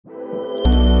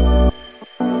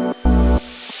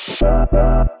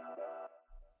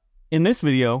In this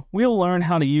video, we'll learn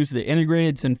how to use the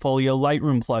integrated Zenfolio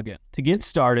Lightroom plugin. To get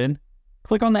started,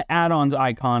 click on the add-ons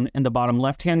icon in the bottom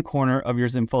left-hand corner of your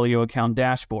Zenfolio account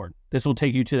dashboard. This will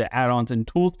take you to the add-ons and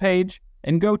tools page,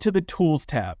 and go to the tools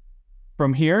tab.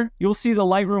 From here, you'll see the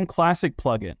Lightroom Classic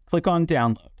plugin. Click on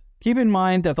download. Keep in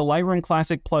mind that the Lightroom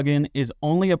Classic plugin is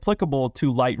only applicable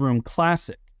to Lightroom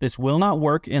Classic. This will not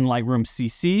work in Lightroom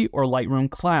CC or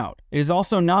Lightroom Cloud. It is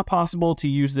also not possible to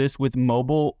use this with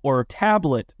mobile or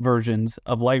tablet versions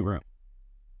of Lightroom.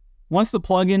 Once the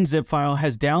plugin zip file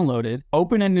has downloaded,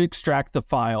 open and extract the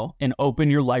file and open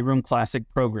your Lightroom Classic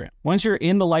program. Once you're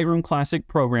in the Lightroom Classic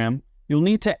program, you'll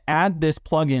need to add this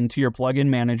plugin to your plugin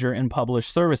manager and publish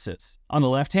services. On the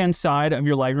left-hand side of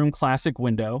your Lightroom Classic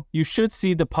window, you should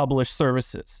see the publish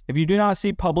services. If you do not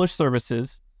see publish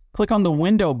services, click on the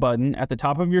window button at the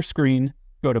top of your screen,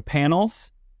 go to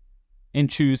panels, and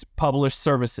choose publish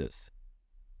services.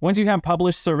 Once you have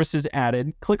publish services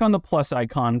added, click on the plus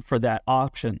icon for that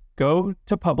option. Go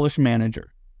to publish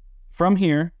manager. From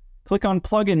here, click on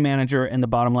plugin manager in the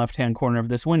bottom left-hand corner of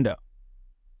this window.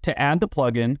 To add the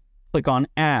plugin, click on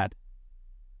add.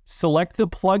 Select the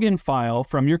plugin file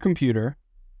from your computer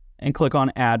and click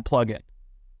on add plugin.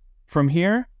 From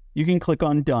here, you can click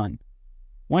on done.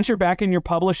 Once you're back in your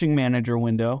publishing manager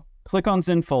window, click on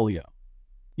Zenfolio.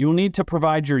 You will need to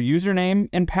provide your username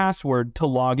and password to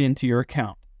log into your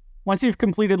account. Once you've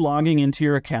completed logging into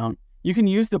your account, you can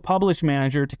use the Publish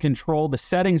Manager to control the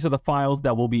settings of the files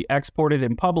that will be exported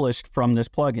and published from this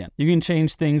plugin. You can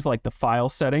change things like the file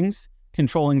settings,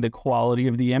 controlling the quality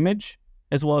of the image,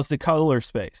 as well as the color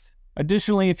space.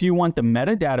 Additionally, if you want the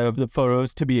metadata of the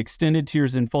photos to be extended to your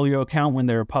Zenfolio account when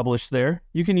they're published there,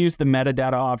 you can use the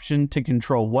metadata option to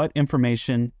control what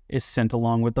information is sent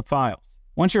along with the files.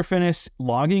 Once you're finished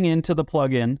logging into the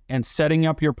plugin and setting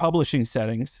up your publishing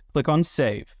settings, click on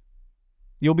Save.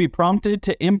 You'll be prompted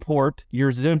to import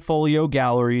your Zenfolio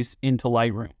galleries into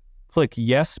Lightroom. Click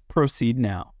Yes, Proceed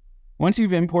Now. Once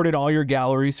you've imported all your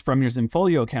galleries from your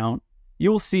Zenfolio account, you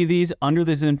will see these under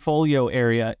the Zenfolio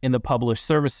area in the Publish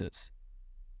Services.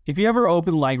 If you ever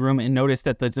open Lightroom and notice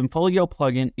that the Zenfolio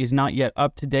plugin is not yet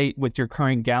up to date with your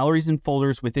current galleries and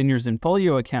folders within your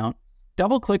Zenfolio account,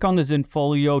 double-click on the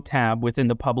Zenfolio tab within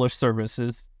the Publish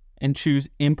Services and choose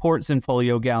Import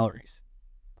Zenfolio Galleries.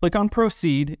 Click on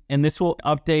Proceed, and this will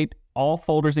update all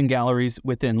folders and galleries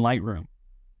within Lightroom.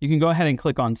 You can go ahead and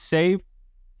click on Save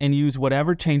and use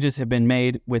whatever changes have been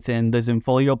made within the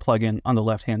Zenfolio plugin on the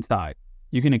left-hand side.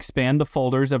 You can expand the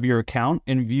folders of your account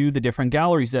and view the different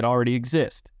galleries that already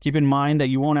exist. Keep in mind that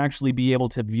you won't actually be able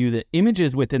to view the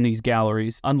images within these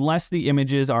galleries unless the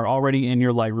images are already in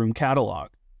your Lightroom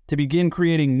catalog. To begin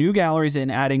creating new galleries and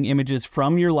adding images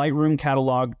from your Lightroom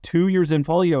catalog to your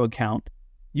Zenfolio account,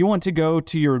 you want to go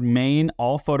to your main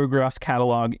All Photographs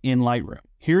catalog in Lightroom.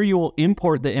 Here you will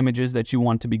import the images that you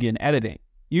want to begin editing.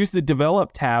 Use the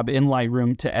Develop tab in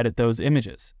Lightroom to edit those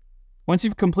images. Once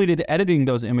you've completed editing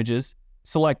those images,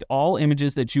 select all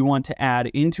images that you want to add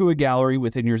into a gallery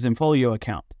within your Zenfolio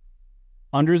account.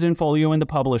 Under Zenfolio in the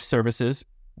Publish Services,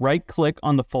 right-click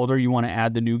on the folder you want to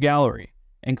add the new gallery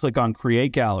and click on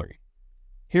Create Gallery.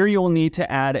 Here you will need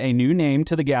to add a new name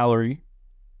to the gallery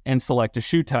and select a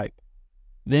shoe type.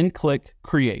 Then click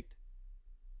Create.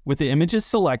 With the images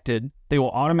selected, they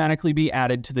will automatically be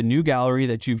added to the new gallery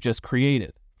that you've just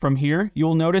created. From here, you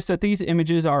will notice that these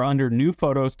images are under New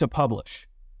Photos to Publish.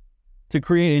 To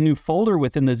create a new folder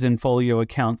within the Zenfolio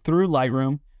account through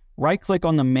Lightroom, right-click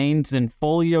on the main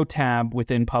Zenfolio tab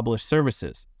within Publish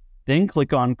Services. Then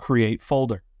click on Create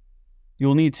Folder.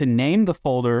 You'll need to name the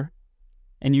folder,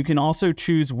 and you can also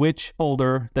choose which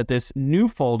folder that this new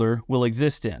folder will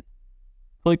exist in.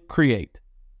 Click Create.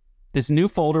 This new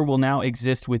folder will now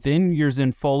exist within your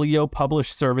Zenfolio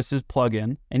Publish Services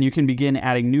plugin, and you can begin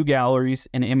adding new galleries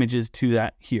and images to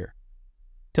that here.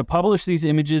 To publish these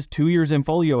images to your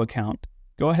Zenfolio account,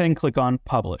 go ahead and click on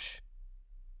Publish.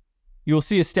 You will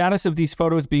see a status of these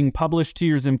photos being published to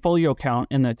your Zenfolio account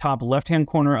in the top left-hand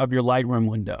corner of your Lightroom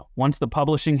window. Once the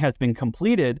publishing has been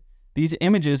completed, these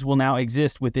images will now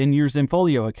exist within your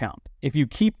Zenfolio account. If you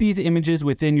keep these images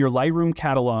within your Lightroom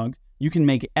catalog, you can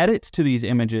make edits to these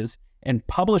images and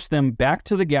publish them back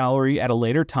to the gallery at a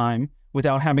later time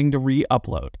without having to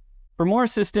re-upload. For more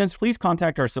assistance, please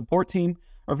contact our support team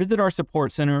or visit our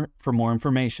support center for more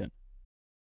information.